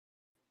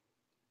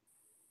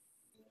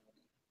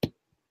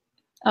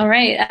All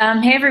right.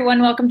 Hey,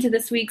 everyone. Welcome to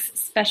this week's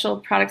special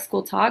Product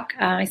School Talk.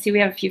 I see we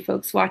have a few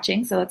folks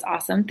watching, so that's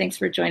awesome. Thanks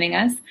for joining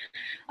us.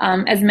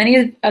 As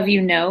many of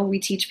you know, we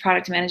teach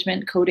product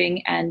management,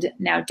 coding, and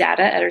now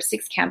data at our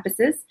 6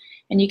 campuses.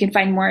 And you can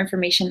find more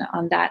information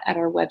on that at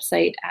our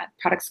website at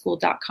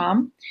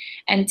productschool.com.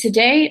 And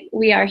today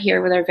we are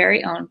here with our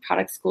very own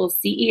Product School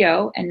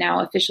CEO and now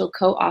official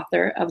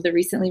co-author of the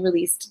recently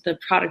released The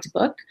Product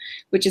Book,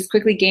 which has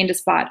quickly gained a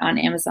spot on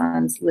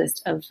Amazon's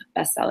list of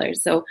bestsellers.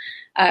 So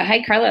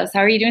hi, Carlos. How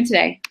are you doing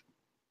today?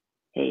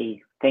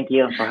 Hey, thank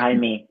you for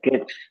having me.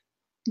 Good.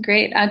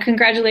 Great.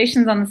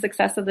 Congratulations on the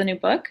success of the new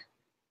book.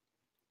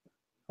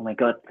 Oh my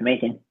God,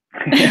 amazing.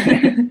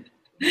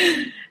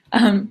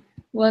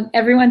 Well,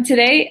 everyone,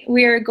 today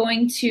we're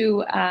going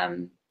to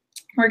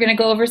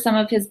go over some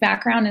of his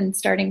background in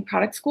starting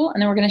product school,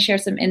 and then we're going to share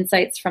some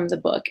insights from the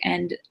book.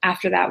 And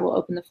after that, we'll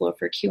open the floor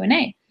for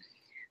Q&A.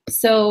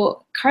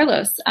 So,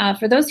 Carlos,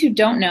 for those who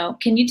don't know,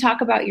 can you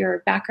talk about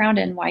your background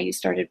and why you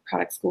started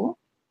product school?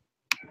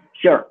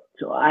 Sure.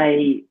 So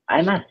I'm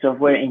a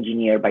software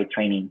engineer by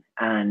training,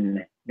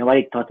 and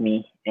nobody taught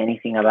me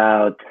anything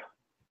about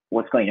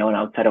what's going on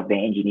outside of the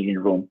engineering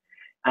room.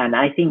 And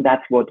I think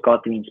that's what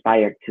got me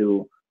inspired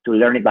to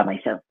learn it by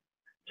myself.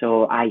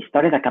 So I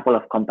started a couple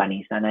of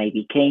companies, and I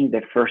became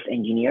the first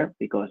engineer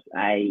because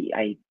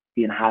I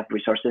didn't have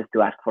resources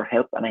to ask for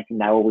help. And I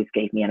think that always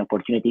gave me an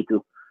opportunity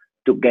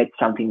to get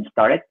something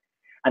started.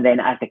 And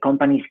then as the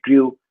companies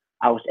grew,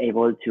 I was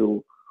able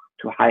to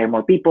hire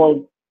more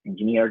people,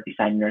 engineers,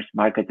 designers,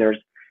 marketers.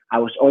 I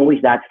was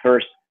always that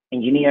first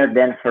engineer,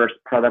 then first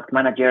product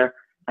manager.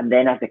 And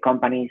then as the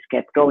companies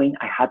kept going,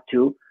 I had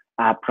to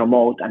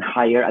promote and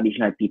hire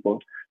additional people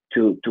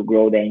to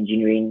grow the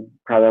engineering,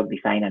 product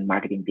design, and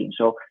marketing team.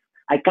 So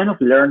I kind of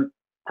learned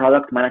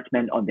product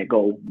management on the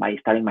go by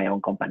starting my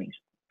own companies.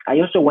 I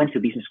also went to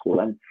business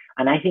school,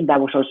 and I think that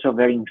was also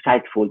very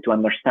insightful to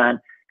understand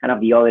kind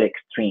of the other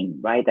extreme,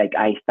 right? Like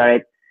I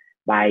started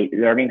by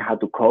learning how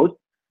to code,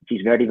 which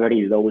is very,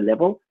 very low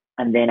level.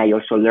 And then I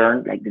also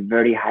learned like the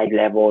very high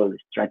level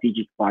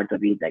strategic part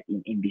of it, like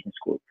in business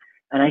school.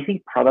 And I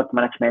think product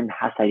management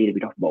has a little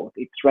bit of both.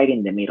 It's right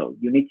in the middle.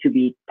 You need to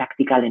be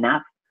tactical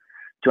enough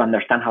to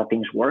understand how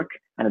things work.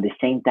 And at the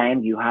same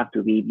time, you have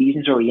to be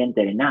business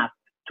oriented enough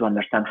to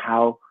understand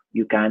how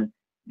you can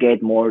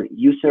get more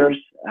users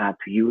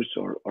to use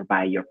or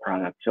buy your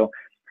product. So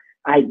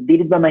I did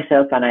it by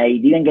myself and I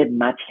didn't get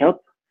much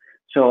help.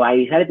 So I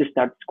decided to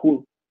start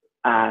school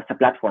as a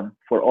platform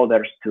for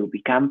others to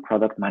become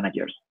product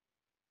managers.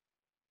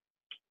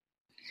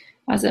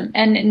 Awesome.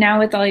 And now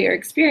with all your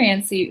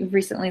experience, you've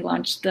recently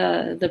launched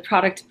the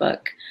product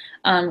book.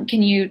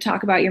 Can you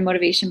talk about your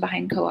motivation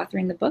behind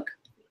co-authoring the book?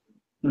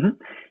 Mm-hmm.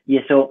 Yeah,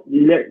 so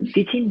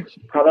teaching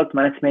product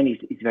management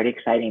is very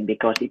exciting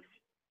because it's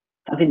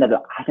something that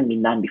hasn't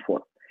been done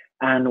before.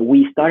 And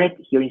we started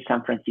here in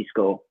San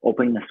Francisco,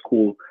 opening a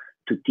school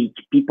to teach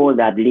people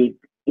that live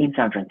in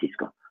San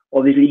Francisco.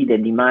 Obviously, the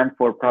demand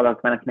for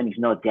product management is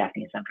not just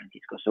in San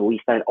Francisco. So we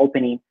started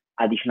opening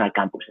additional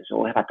campuses.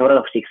 So we have a total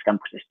of 6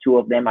 campuses. 2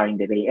 of them are in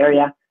the Bay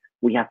Area.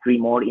 We have 3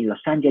 more in Los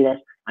Angeles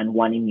and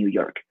 1 in New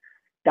York.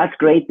 That's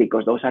great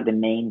because those are the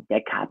main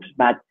tech hubs.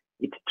 But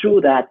it's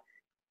true that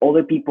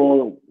other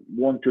people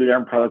want to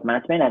learn product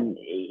management. And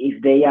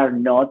if they are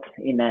not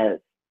in a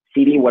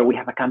city where we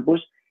have a campus,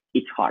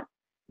 it's hard.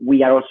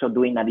 We are also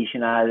doing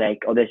additional like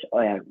other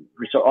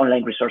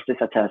online resources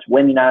such as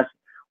webinars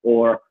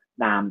or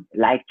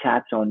live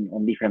chats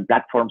on different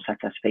platforms such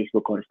as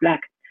Facebook or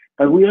Slack.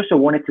 But we also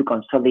wanted to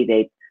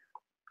consolidate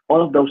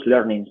all of those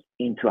learnings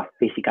into a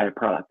physical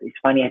product. It's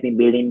funny, I've been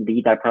building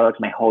digital products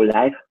my whole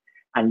life,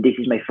 and this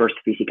is my first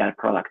physical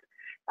product.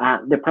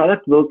 The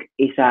product book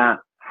is a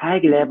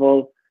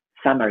high-level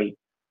summary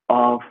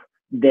of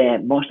the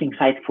most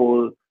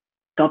insightful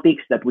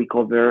topics that we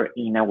cover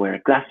in our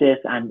classes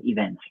and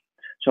events.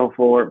 So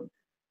for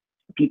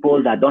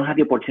people that don't have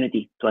the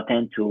opportunity to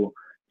attend to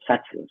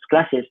such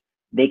classes,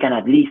 they can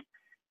at least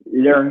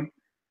learn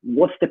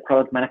what's the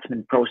product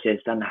management process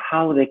and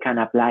how they can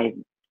apply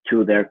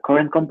to their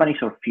current companies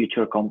or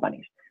future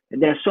companies.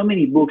 There are so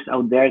many books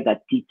out there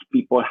that teach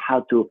people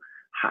how to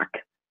hack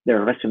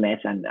their resumes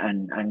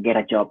and get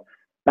a job.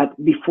 But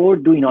before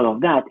doing all of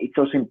that, it's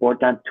also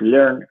important to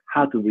learn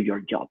how to do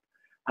your job.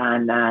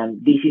 And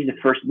this is the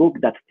first book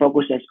that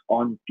focuses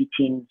on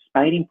teaching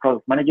aspiring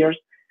product managers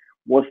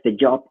what's the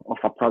job of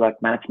a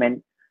product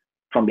management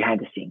from behind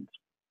the scenes.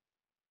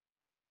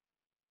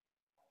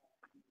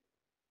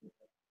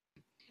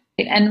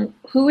 And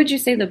who would you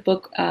say the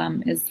book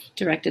is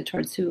directed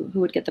towards? Who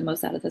would get the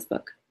most out of this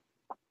book?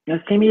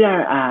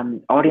 Similar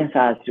audience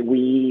as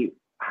we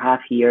have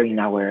here in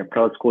our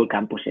product school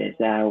campuses.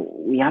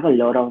 We have a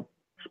lot of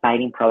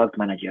aspiring product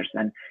managers,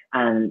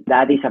 and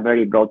that is a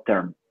very broad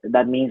term.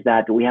 That means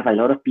that we have a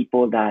lot of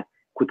people that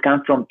could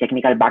come from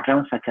technical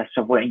backgrounds such as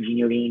software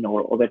engineering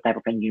or other type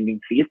of engineering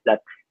fields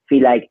that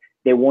feel like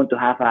they want to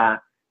have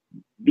a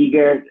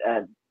bigger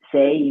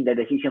say in the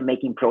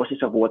decision-making process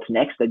of what's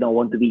next. They don't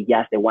want to be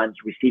just the ones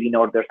receiving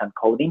orders and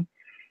coding.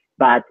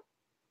 But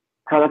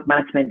product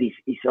management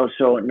is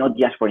also not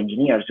just for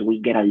engineers. We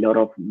get a lot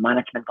of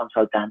management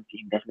consultants,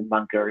 investment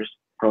bankers,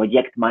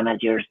 project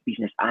managers,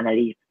 business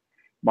analysts,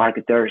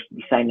 marketers,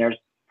 designers.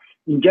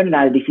 In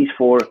general, this is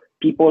for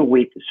people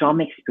with some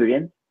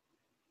experience,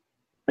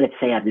 let's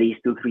say at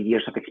least 2-3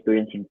 years of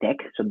experience in tech.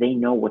 So they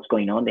know what's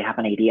going on. They have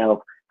an idea of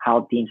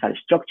how teams are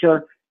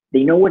structured.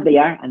 They know where they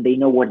are and they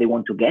know where they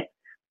want to get,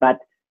 but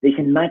there's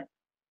not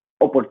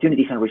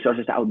opportunities and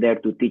resources out there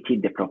to teach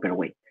it the proper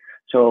way.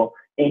 So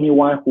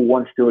anyone who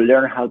wants to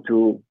learn how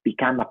to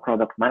become a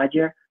product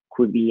manager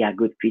could be a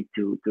good fit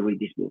to read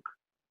this book.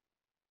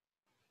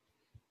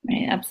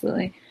 Right,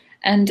 absolutely.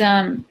 And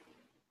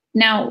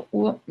now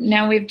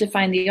we've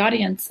defined the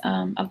audience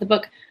of the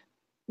book.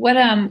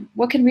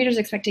 What can readers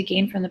expect to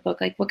gain from the book?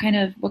 Like what kind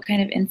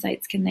of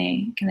insights can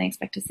they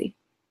expect to see?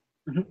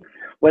 Mm-hmm.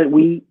 Well,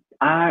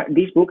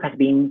 this book has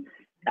been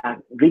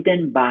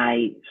written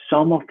by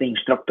some of the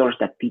instructors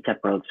that teach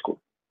at product school.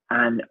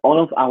 And all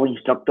of our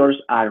instructors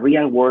are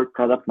real-world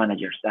product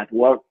managers that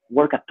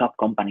work at top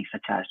companies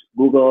such as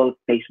Google,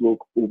 Facebook,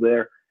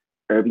 Uber,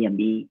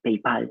 Airbnb,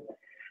 PayPal.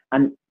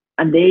 And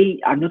they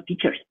are not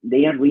teachers.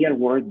 They are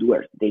real-world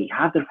doers. They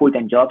have their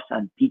full-time jobs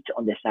and teach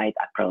on the side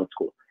at product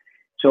school.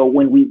 So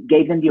when we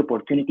gave them the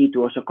opportunity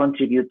to also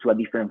contribute to a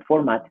different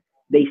format,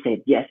 they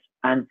said yes.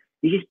 And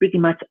this is pretty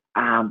much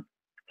a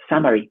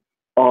summary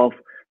of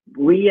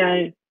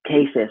real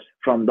cases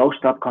from those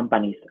top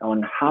companies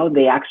on how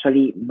they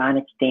actually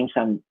manage teams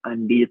and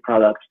build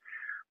products,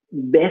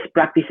 best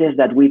practices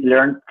that we've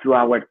learned through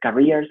our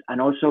careers,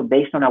 and also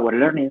based on our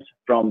learnings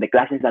from the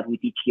classes that we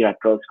teach here at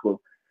Product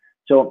School.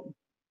 So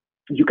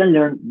you can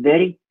learn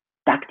very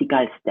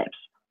tactical steps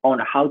on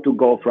how to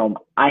go from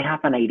I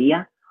have an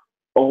idea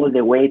all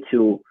the way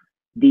to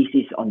this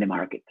is on the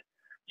market.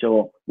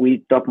 So we'll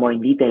talk more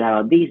in detail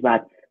about this,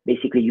 but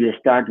basically you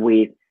start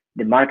with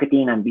the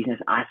marketing and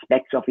business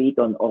aspects of it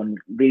on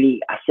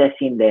really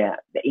assessing the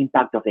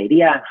impact of the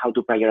idea and how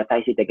to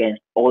prioritize it against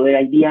other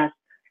ideas,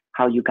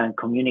 how you can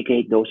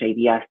communicate those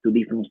ideas to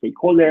different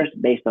stakeholders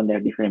based on their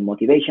different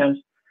motivations,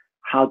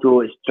 how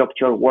to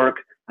structure work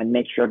and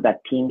make sure that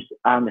teams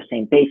are on the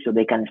same page so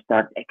they can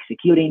start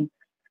executing,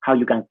 how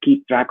you can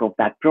keep track of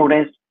that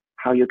progress,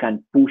 how you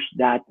can push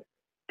that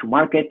to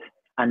market,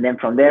 and then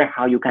from there,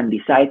 how you can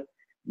decide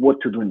what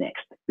to do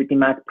next. Pretty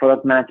much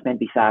product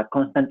management is a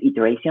constant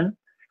iteration.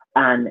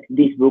 And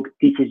this book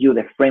teaches you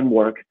the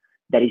framework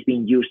that is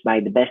being used by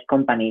the best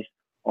companies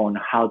on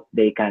how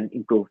they can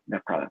improve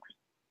their products.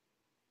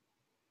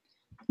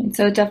 And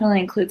so it definitely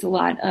includes a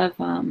lot of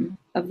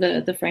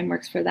the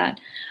frameworks for that.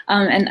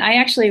 And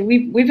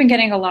we've been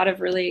getting a lot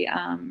of really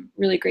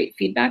great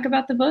feedback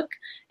about the book.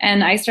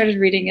 And I started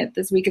reading it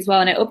this week as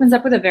well. And it opens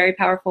up with a very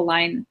powerful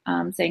line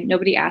saying,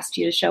 "Nobody asked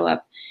you to show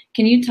up."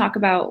 Can you talk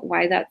about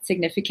why that's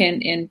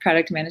significant in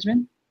product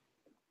management?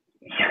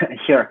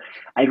 Sure.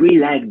 I really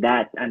like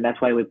that, and that's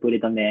why we put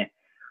it on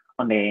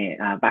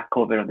the back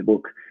cover of the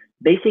book.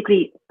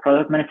 Basically,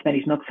 product management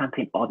is not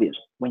something obvious.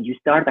 When you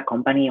start a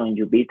company and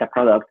you build a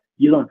product,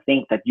 you don't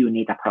think that you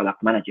need a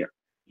product manager.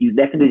 You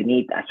definitely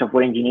need a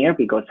software engineer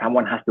because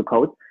someone has to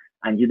code,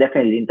 and you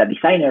definitely need a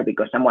designer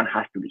because someone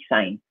has to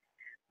design.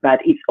 But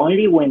it's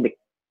only when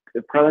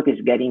the product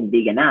is getting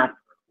big enough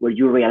where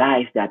you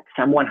realize that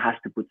someone has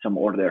to put some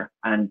order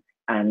and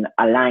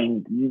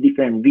align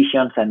different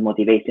visions and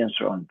motivations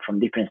from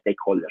different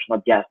stakeholders,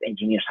 not just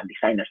engineers and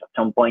designers. At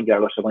some point,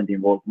 you're also going to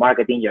involve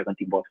marketing, you're going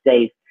to involve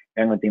sales,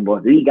 you're going to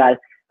involve legal,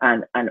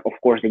 and of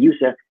course the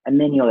user, and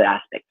many other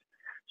aspects.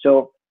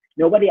 So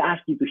nobody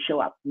asked you to show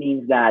up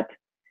means that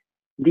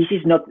this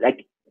is not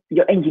like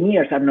your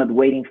engineers are not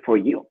waiting for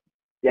you.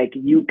 Like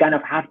you kind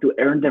of have to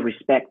earn the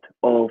respect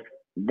of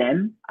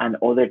them and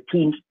other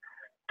teams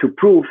to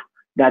prove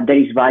that there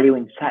is value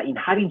in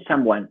having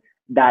someone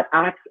that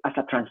acts as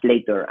a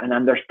translator and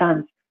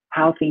understands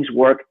how things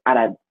work at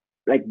a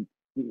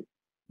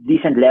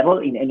decent level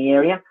in any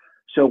area.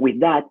 So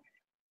with that,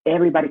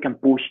 everybody can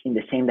push in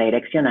the same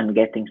direction and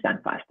get things done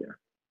faster.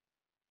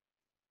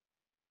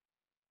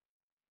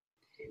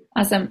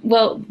 Awesome.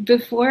 Well,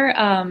 before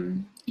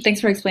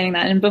thanks for explaining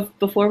that. And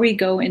before we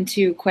go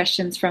into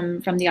questions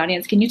from the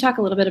audience, can you talk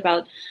a little bit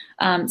about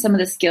some of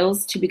the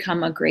skills to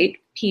become a great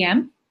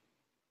PM?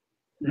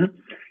 Mm-hmm.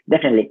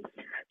 Definitely.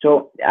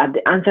 So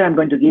the answer I'm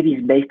going to give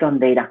is based on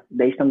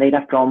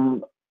data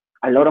from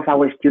a lot of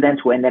our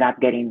students who ended up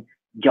getting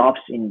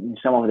jobs in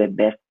some of the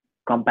best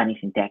companies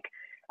in tech.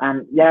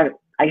 And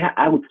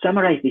I would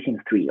summarize this in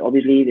three.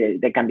 Obviously,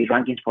 there can be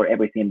rankings for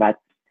everything, but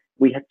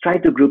we have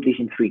tried to group this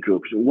in three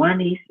groups.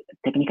 One is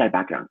technical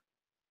background.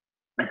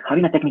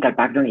 Having a technical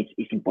background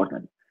is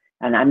important.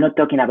 And I'm not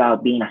talking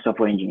about being a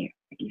software engineer.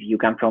 If you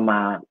come from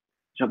a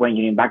software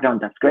engineering background,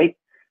 that's great.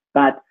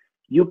 But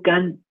you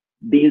can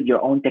build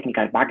your own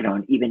technical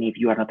background even if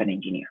you are not an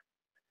engineer.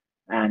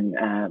 And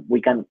we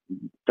can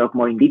talk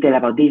more in detail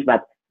about this,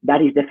 but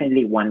that is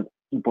definitely one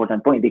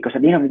important point, because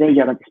at the end of the day,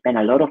 you're going to spend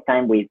a lot of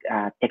time with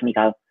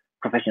technical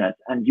professionals,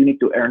 and you need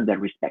to earn their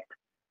respect.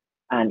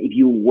 And if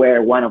you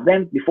were one of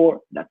them before,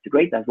 that's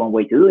great. That's one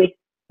way to do it.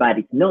 But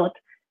if not,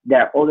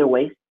 there are other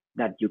ways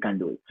that you can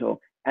do it. So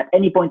at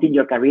any point in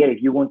your career,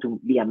 if you want to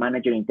be a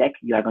manager in tech,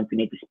 you are going to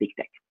need to speak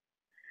tech.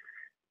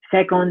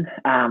 Second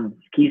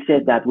skill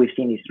set that we've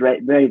seen is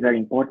very, very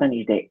important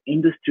is the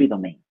industry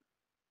domain.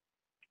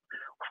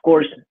 Of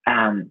course,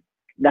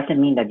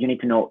 doesn't mean that you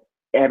need to know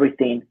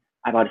everything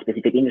about a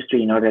specific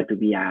industry in order to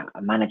be a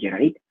manager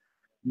at it,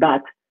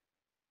 but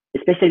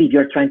especially if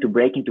you're trying to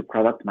break into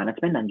product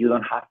management and you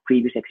don't have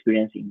previous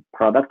experience in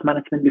product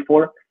management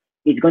before,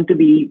 it's going to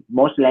be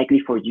most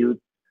likely for you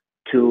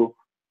to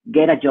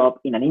get a job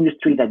in an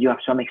industry that you have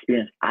some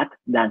experience at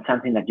than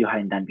something that you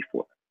haven't done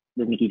before.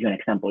 Let me give you an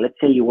example. Let's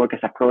say you work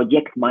as a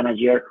project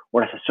manager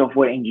or as a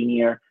software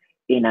engineer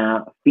in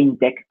a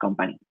fintech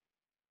company,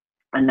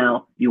 and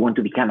now you want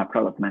to become a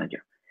product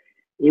manager.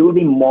 It will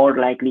be more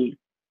likely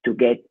to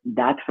get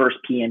that first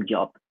PM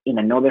job in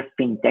another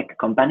fintech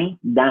company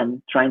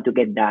than trying to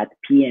get that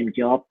PM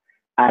job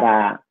at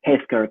a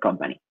healthcare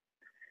company.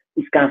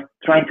 It's kind of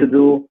trying to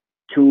do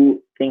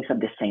two things at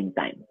the same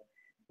time.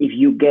 If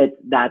you get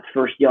that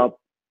first job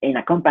in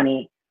a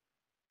company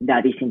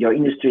that is in your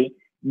industry,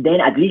 then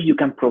at least you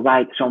can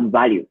provide some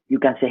value. You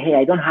can say, hey,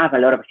 I don't have a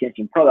lot of experience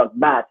in product,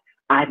 but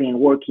I've been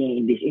working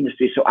in this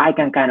industry, so I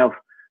can kind of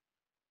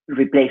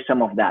replace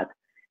some of that.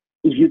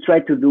 If you try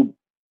to do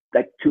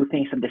like two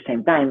things at the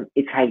same time,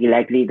 it's highly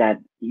likely that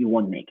you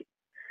won't make it.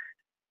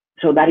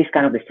 So that is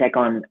kind of the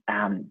second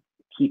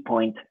key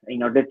point.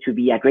 In order to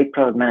be a great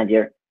product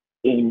manager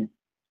in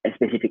a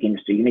specific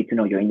industry, you need to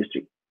know your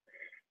industry.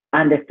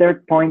 And the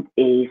third point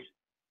is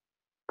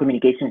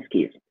communication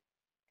skills.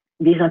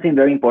 This is something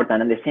very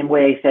important. And the same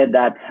way I said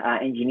that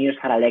engineers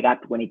had a leg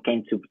up when it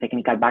came to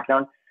technical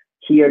background,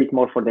 here is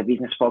more for the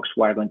business folks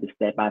who are going to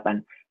step up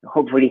and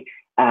hopefully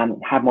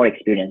have more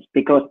experience.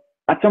 Because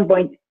at some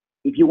point,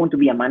 if you want to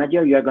be a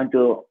manager, you are going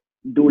to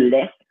do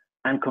less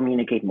and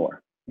communicate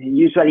more.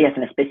 Usually as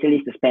a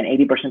specialist, you spend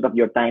 80% of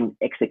your time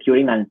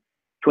executing and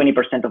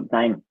 20% of the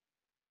time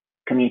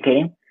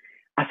communicating.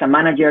 As a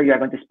manager, you are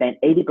going to spend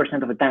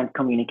 80% of the time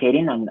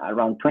communicating and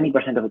around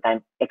 20% of the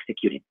time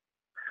executing.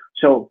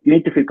 So you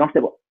need to feel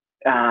comfortable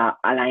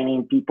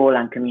aligning people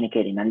and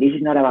communicating. And this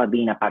is not about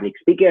being a public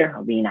speaker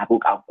or being a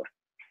book author,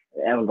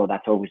 although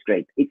that's always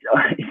great. It's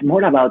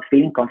more about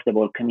feeling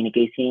comfortable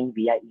communicating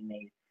via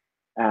email,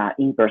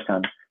 in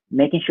person,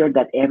 making sure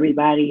that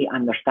everybody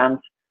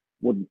understands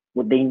what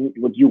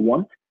you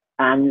want,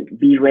 and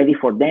be ready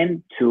for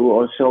them to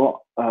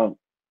also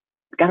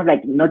kind of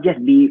like not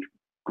just be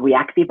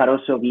reactive, but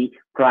also be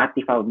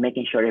proactive about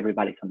making sure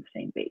everybody's on the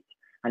same page.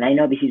 And I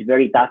know this is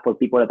very tough for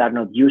people that are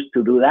not used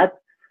to do that,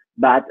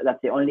 but that's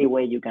the only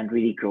way you can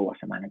really grow as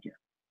a manager.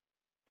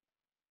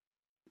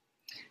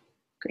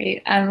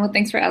 Great. Well,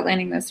 thanks for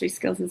outlining those three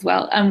skills as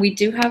well. We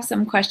do have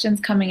some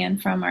questions coming in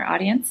from our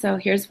audience. So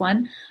here's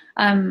one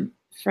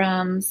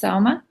from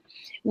Soma.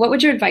 What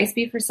would your advice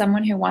be for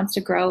someone who wants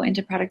to grow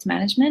into product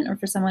management, or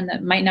for someone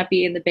that might not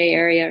be in the Bay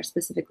Area or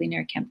specifically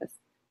near campus?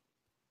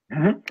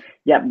 Mm-hmm.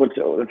 Yeah, but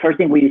so the first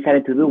thing we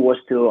decided to do was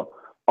to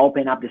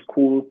open up the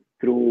school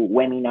through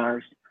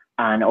webinars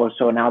and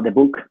also now the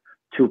book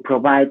to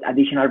provide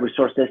additional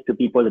resources to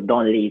people that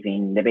don't live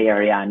in the Bay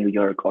Area, New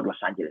York, or Los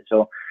Angeles.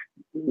 So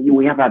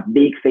we have a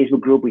big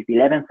Facebook group with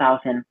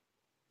 11,000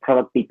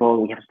 product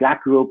people. We have a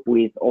Slack group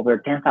with over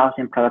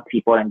 10,000 product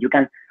people, and you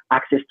can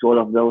access to all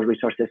of those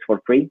resources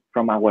for free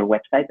from our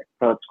website,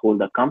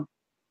 productschool.com.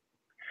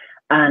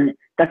 And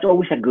that's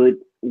always a good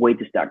way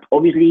to start.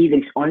 Obviously,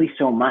 there's only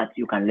so much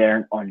you can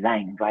learn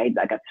online, right?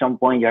 Like at some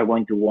point, you're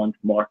going to want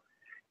more.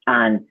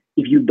 And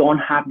if you don't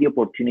have the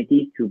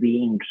opportunity to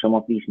be in some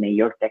of these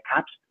major tech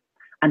hubs,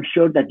 I'm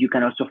sure that you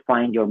can also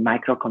find your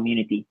micro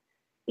community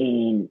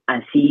and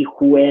see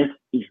who else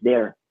is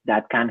there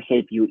that can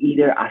help you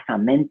either as a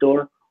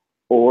mentor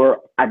or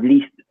at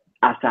least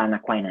as an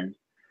acquaintance.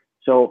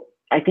 So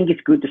I think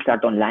it's good to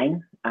start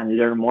online and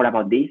learn more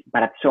about this,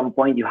 but at some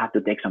point you have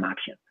to take some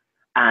action.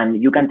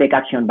 And you can take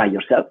action by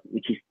yourself,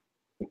 which is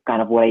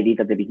kind of what I did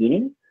at the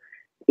beginning.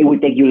 It will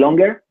take you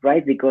longer,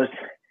 right? Because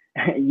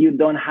you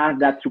don't have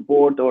that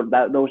support or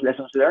those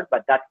lessons learned,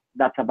 but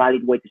that's a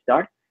valid way to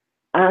start.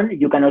 And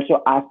you can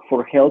also ask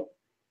for help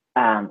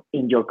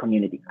in your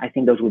community. I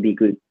think those would be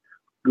good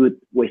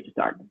ways to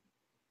start.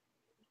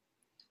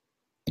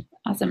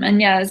 Awesome. And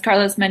yeah, as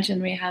Carlos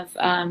mentioned, we have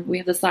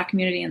the Slack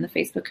community and the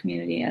Facebook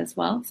community as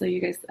well. So you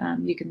guys,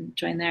 you can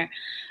join there.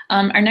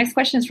 Our next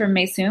question is from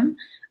Maysoom.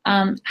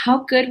 How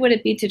good would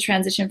it be to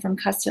transition from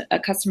a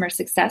customer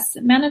success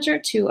manager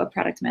to a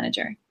product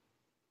manager?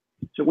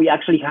 So we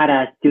actually had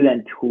a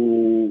student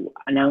who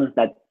announced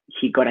that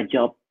he got a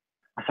job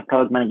as a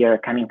product manager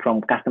coming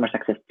from customer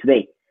success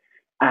today.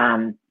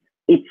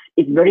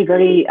 It's very,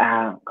 very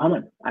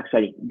common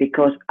actually,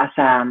 because as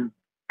a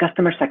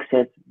customer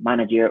success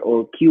manager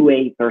or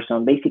QA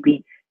person,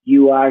 basically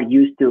you are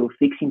used to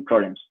fixing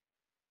problems.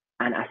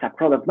 And as a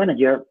product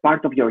manager,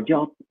 part of your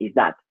job is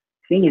that.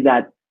 Thing is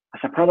that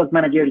as a product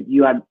manager,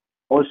 you are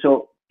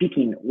also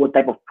picking what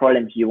type of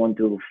problems you want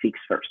to fix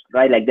first,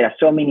 right? Like there are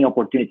so many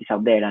opportunities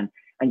out there,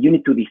 and you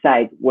need to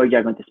decide where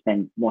you're going to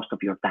spend most of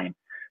your time.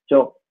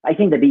 So I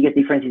think the biggest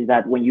difference is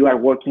that when you are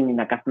working in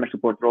a customer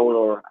support role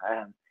or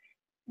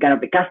kind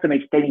of the customer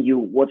is telling you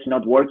what's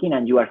not working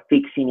and you are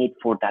fixing it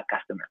for that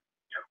customer.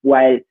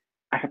 While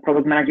as a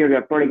product manager,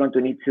 you're probably going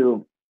to need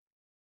to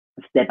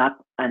step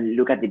up and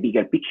look at the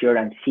bigger picture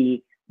and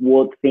see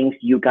what things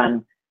you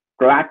can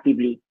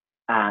proactively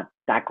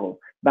tackle.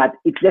 But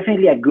it's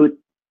definitely a good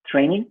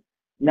training.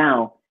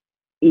 Now,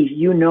 if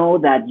you know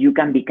that you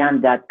can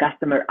become that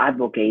customer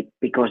advocate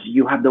because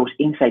you have those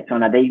insights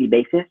on a daily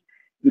basis,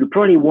 you'll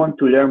probably want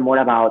to learn more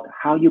about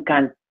how you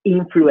can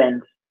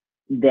influence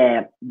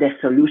the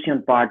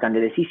solution part and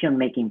the decision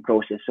making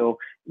process. So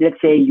let's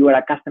say you are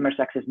a customer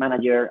success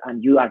manager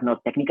and you are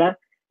not technical,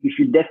 you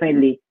should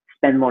definitely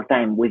spend more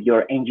time with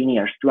your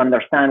engineers to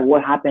understand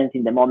what happens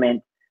in the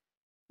moment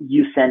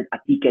you send a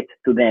ticket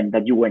to them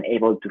that you weren't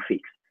able to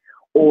fix.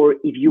 Or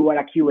if you are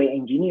a QA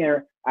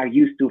engineer, are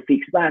used to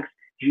fix bugs,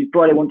 you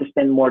probably want to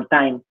spend more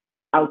time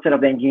outside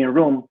of the engineering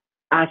room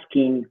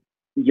asking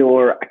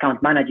your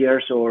account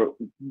managers or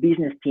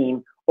business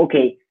team,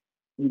 okay,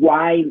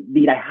 why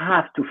did I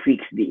have to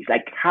fix this?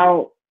 Like,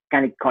 how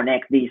can I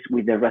connect this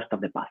with the rest of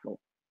the puzzle?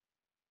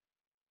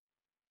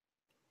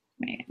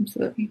 Right,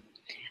 absolutely.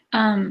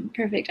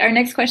 Perfect. Our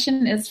next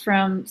question is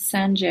from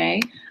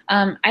Sanjay.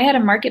 I had a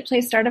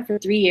marketplace startup for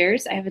 3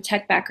 years. I have a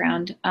tech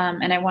background,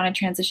 and I want to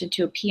transition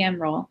to a PM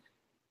role.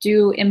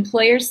 Do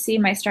employers see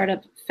my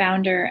startup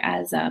founder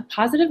as a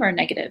positive or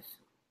negative?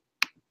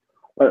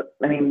 Well,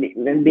 I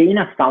mean, being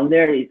a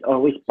founder is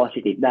always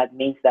positive. That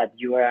means that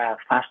you are a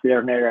fast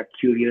learner, a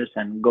curious,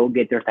 and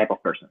go-getter type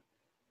of person.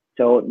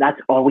 So that's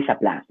always a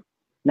plus.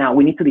 Now,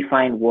 we need to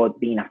define what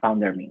being a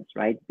founder means,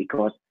 right?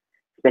 Because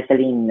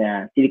especially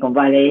in Silicon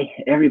Valley,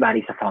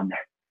 everybody's a founder.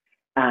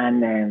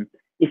 And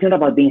it's not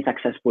about being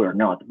successful or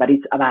not, but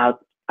it's about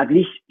at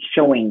least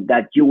showing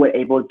that you were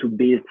able to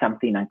build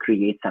something and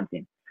create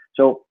something.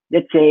 So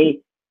let's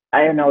say,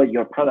 I don't know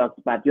your product,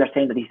 but you are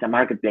saying that it's a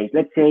marketplace.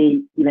 Let's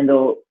say, even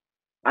though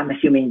I'm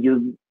assuming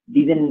you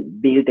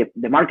didn't build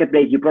the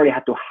marketplace, you probably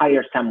had to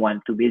hire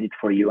someone to build it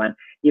for you. And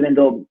even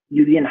though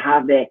you didn't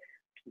have the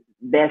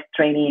best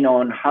training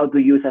on how to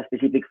use a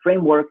specific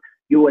framework,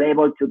 you were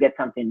able to get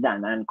something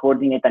done and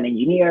coordinate an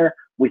engineer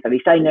with a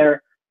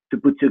designer to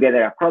put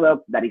together a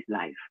product that is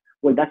live.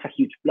 Well, that's a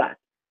huge plus.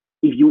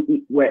 If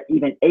you were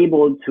even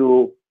able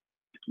to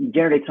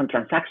generate some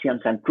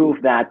transactions and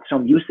prove that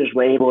some users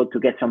were able to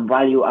get some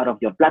value out of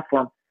your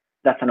platform,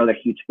 that's another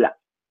huge plus.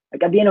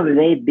 Like at the end of the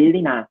day,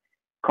 building a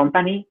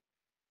company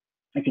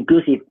is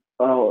inclusive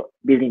of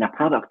building a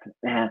product.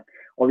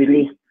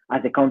 Obviously,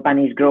 as the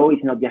companies grow,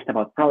 it's not just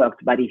about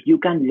product, but if you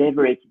can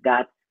leverage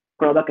that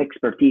product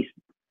expertise,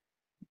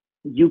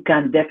 you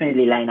can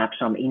definitely line up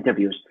some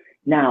interviews.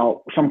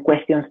 Now, some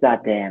questions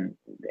that the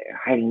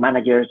hiring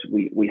managers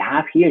will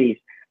have here is,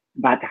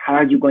 but how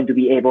are you going to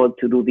be able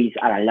to do this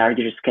at a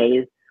larger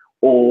scale?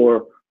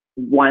 Or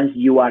once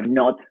you are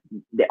not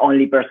the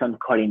only person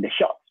calling the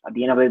shots? At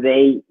the end of the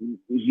day,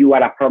 you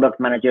are a product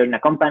manager in a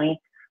company,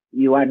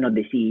 you are not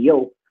the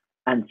CEO,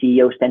 and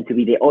CEOs tend to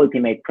be the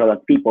ultimate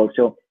product people.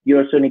 So you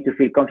also need to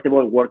feel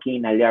comfortable working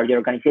in a larger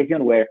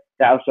organization where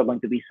there are also going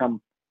to be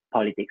some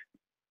politics.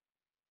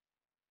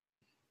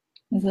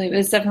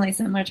 It's definitely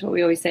similar to what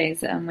we always say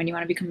is when you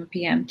want to become a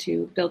PM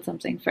to build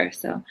something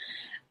first. So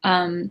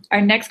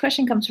our next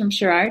question comes from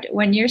Sherard.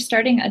 When you're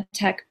starting a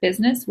tech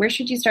business, where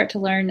should you start to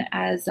learn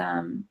as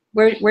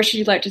where should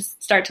you like to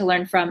start to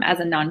learn from as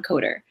a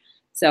non-coder?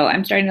 So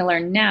I'm starting to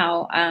learn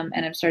now,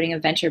 and I'm starting a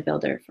venture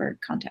builder for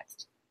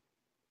context.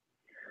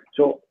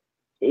 So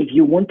if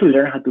you want to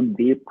learn how to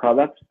build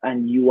products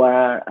and you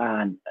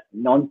are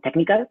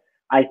non-technical,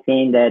 I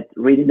think that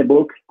reading the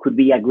book could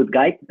be a good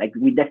guide. Like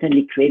we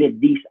definitely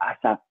created this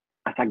as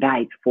a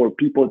guide for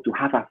people to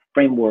have a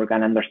framework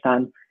and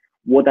understand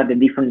what are the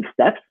different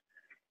steps.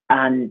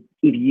 And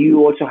if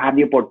you also have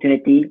the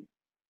opportunity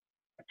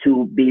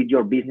to build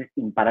your business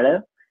in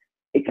parallel,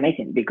 it's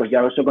amazing because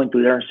you're also going to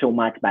learn so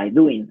much by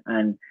doing,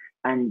 and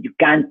you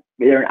can't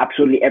learn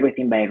absolutely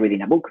everything by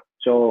reading a book.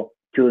 So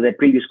to the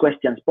previous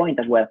question's point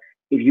as well,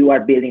 if you are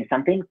building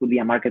something, it could be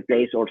a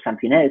marketplace or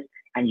something else,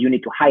 and you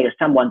need to hire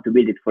someone to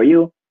build it for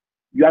you,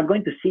 you are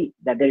going to see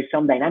that there is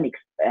some dynamics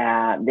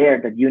there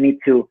that you need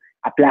to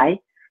apply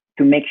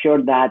to make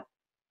sure that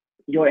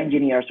your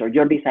engineers or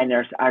your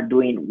designers are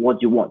doing what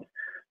you want.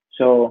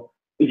 So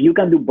if you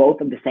can do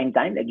both at the same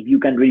time, like if you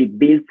can really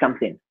build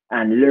something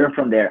and learn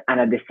from there, and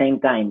at the same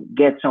time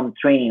get some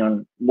training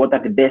on what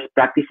are the best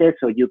practices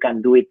so you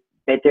can do it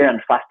better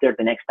and faster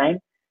the next time,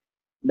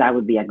 that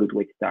would be a good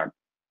way to start.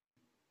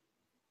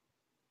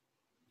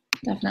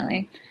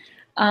 Definitely.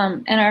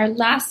 And our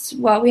last,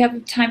 well, we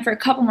have time for a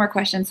couple more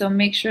questions, so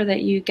make sure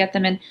that you get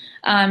them in.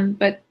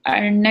 But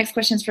our next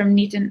question is from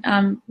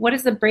Nitin. What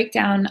is the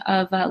breakdown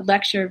of a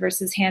lecture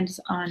versus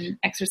hands-on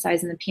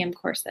exercise in the PM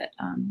course that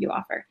you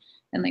offer?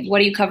 And like, what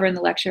do you cover in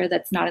the lecture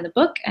that's not in the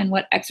book, and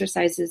what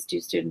exercises do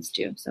students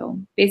do? So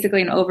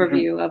basically an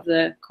overview of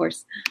the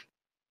course.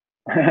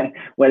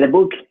 Well, the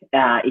book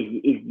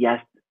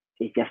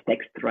is just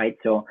text, right?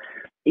 So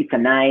it's a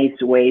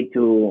nice way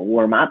to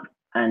warm up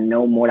and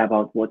know more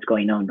about what's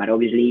going on. But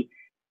obviously,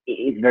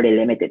 it's very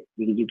limited.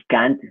 You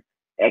can't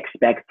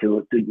expect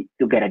to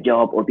get a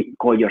job or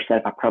call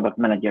yourself a product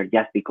manager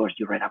just because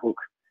you read a book.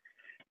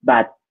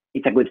 But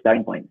it's a good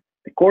starting point.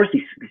 The course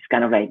is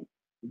kind of like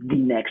the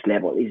next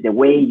level. Is the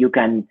way you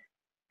can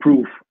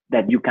prove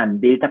that you can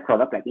build a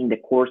product. Like in the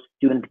course,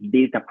 students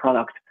build a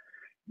product.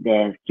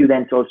 The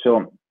students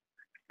also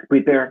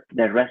prepare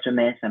their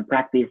resumes and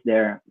practice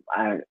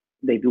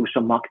they do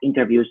some mock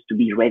interviews to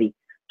be ready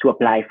to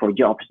apply for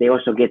jobs. They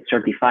also get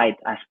certified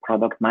as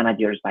product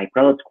managers by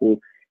Product School.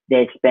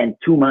 They spend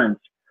 2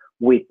 months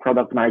with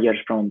product managers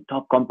from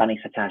top companies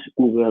such as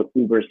Google,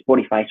 Uber,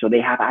 Spotify. So they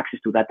have access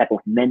to that type of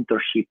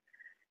mentorship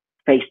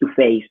face to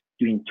face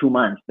during 2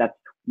 months. That's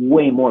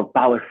way more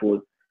powerful.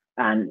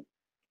 And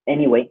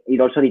anyway, it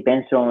also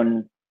depends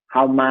on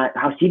how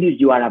serious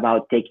you are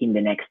about taking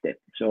the next step.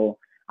 So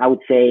I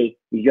would say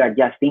if you are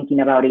just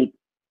thinking about it,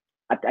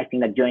 I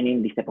think that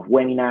joining this type of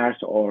webinars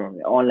or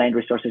online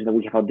resources that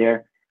we have out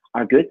there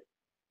are good.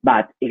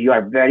 But if you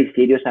are very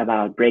serious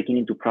about breaking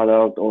into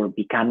product or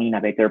becoming a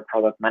better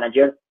product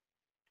manager,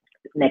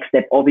 next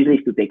step obviously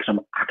is to take some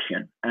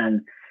action.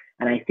 And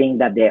I think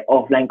that the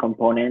offline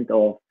component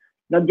of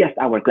not just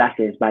our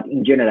classes, but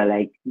in general,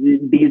 like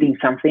building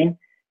something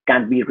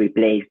can't be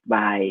replaced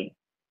by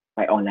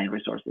online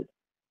resources.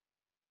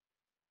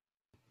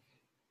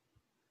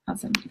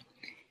 Awesome.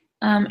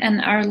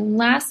 And our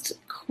last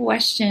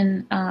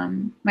question,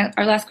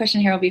 our last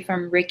question here will be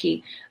from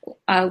Ricky.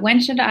 When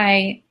should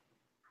I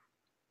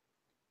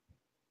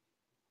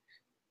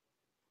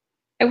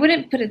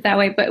wouldn't put it that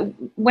way, but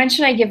when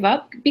should I give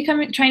up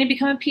trying to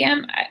become a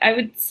PM? I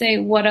would say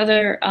what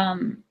other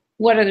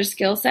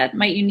skill set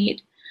might you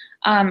need?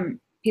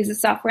 He's a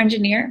software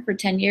engineer for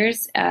 10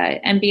 years,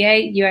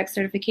 MBA, UX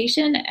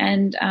certification,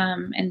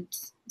 and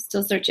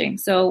still searching.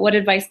 So what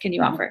advice can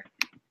you offer?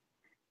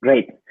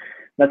 Great.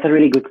 That's a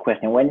really good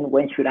question.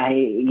 When should I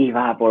give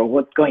up or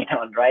what's going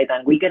on, right?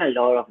 And we get a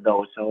lot of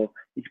those. So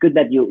it's good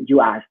that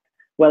you asked.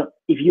 Well,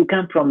 if you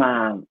come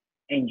from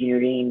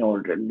engineering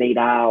or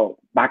data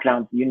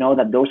background, you know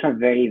that those are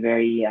very,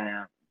 very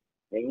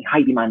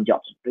high demand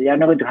jobs. You are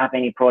not going to have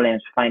any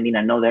problems finding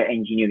another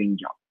engineering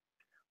job.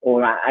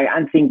 Or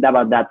I think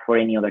about that for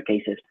any other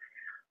cases.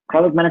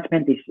 Product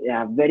management is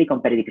a very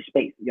competitive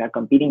space. You are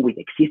competing with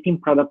existing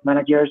product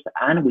managers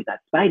and with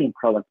aspiring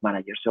product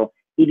managers. So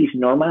it is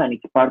normal and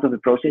it's part of the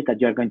process that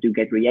you're going to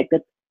get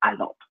rejected a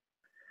lot.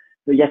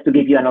 So just to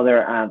give you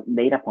another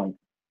data point,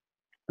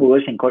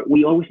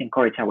 we always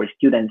encourage our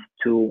students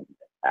to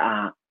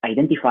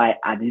identify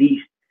at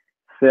least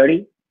 30,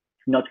 if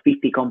not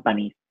 50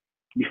 companies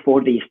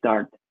before they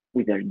start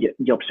with their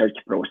job search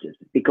process,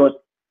 because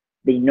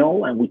they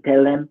know and we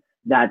tell them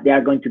that they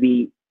are going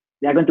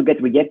to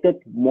get rejected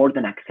more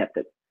than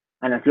accepted.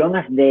 And as long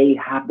as they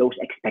have those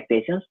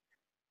expectations,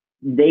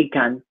 they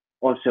can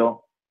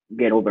also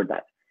get over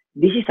that.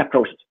 This is a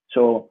process.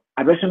 So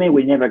a resume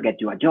will never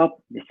get you a job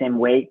the same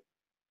way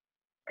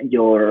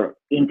your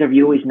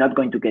interview is not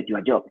going to get you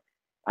a job.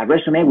 A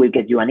resume will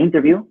get you an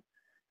interview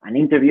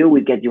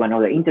will get you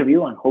another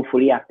interview, and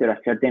hopefully after a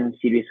certain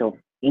series of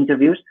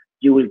interviews,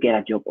 you will get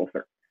a job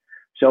offer.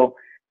 So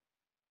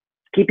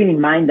keeping in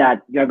mind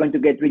that you are going to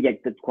get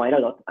rejected quite a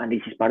lot, and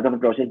this is part of the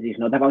process. It's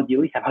not about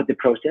you, it's about the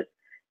process.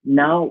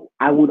 Now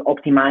I would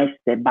optimize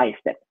step by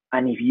step.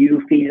 And if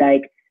you feel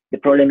like the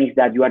problem is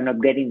that you are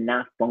not getting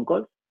enough phone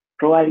calls,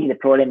 probably the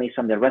problem is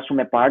on the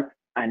resume part,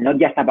 and not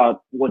just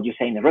about what you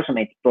say in the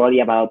resume. It's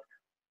probably about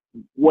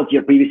what's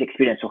your previous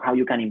experience, so how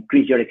you can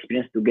increase your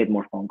experience to get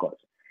more phone calls.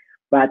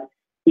 But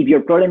if your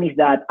problem is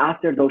that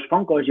after those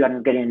phone calls, you are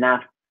not getting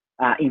enough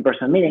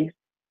in-person meetings,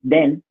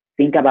 then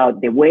think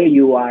about the way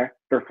you are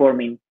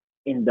performing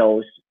in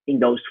those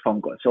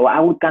phone calls. So I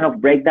would kind of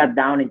break that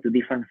down into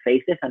different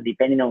phases, and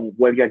depending on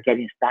where you're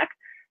getting stuck,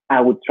 I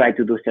would try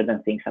to do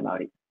certain things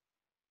about it.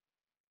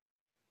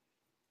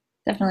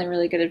 Definitely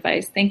really good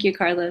advice. Thank you,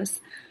 Carlos.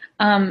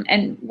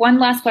 And one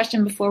last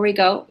question before we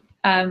go.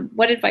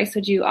 What advice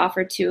would you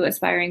offer to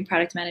aspiring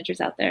product managers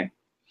out there?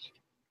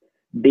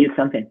 Build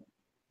something.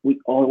 We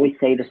always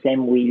say the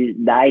same. We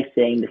die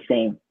saying the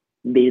same.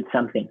 Build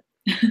something.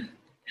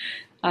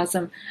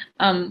 Awesome.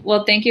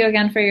 Well, thank you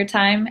again for your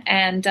time,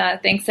 and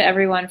thanks to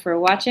everyone for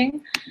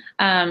watching.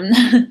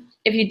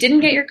 If you didn't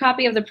get your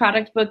copy of the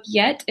product book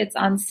yet, it's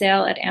on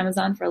sale at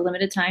Amazon for a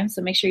limited time,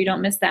 so make sure you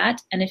don't miss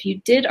that. And if you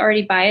did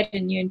already buy it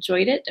and you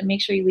enjoyed it,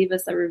 make sure you leave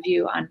us a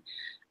review on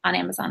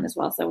Amazon as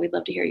well. So we'd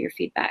love to hear your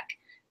feedback.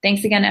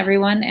 Thanks again,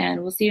 everyone,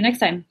 and we'll see you next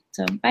time.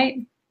 So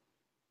bye.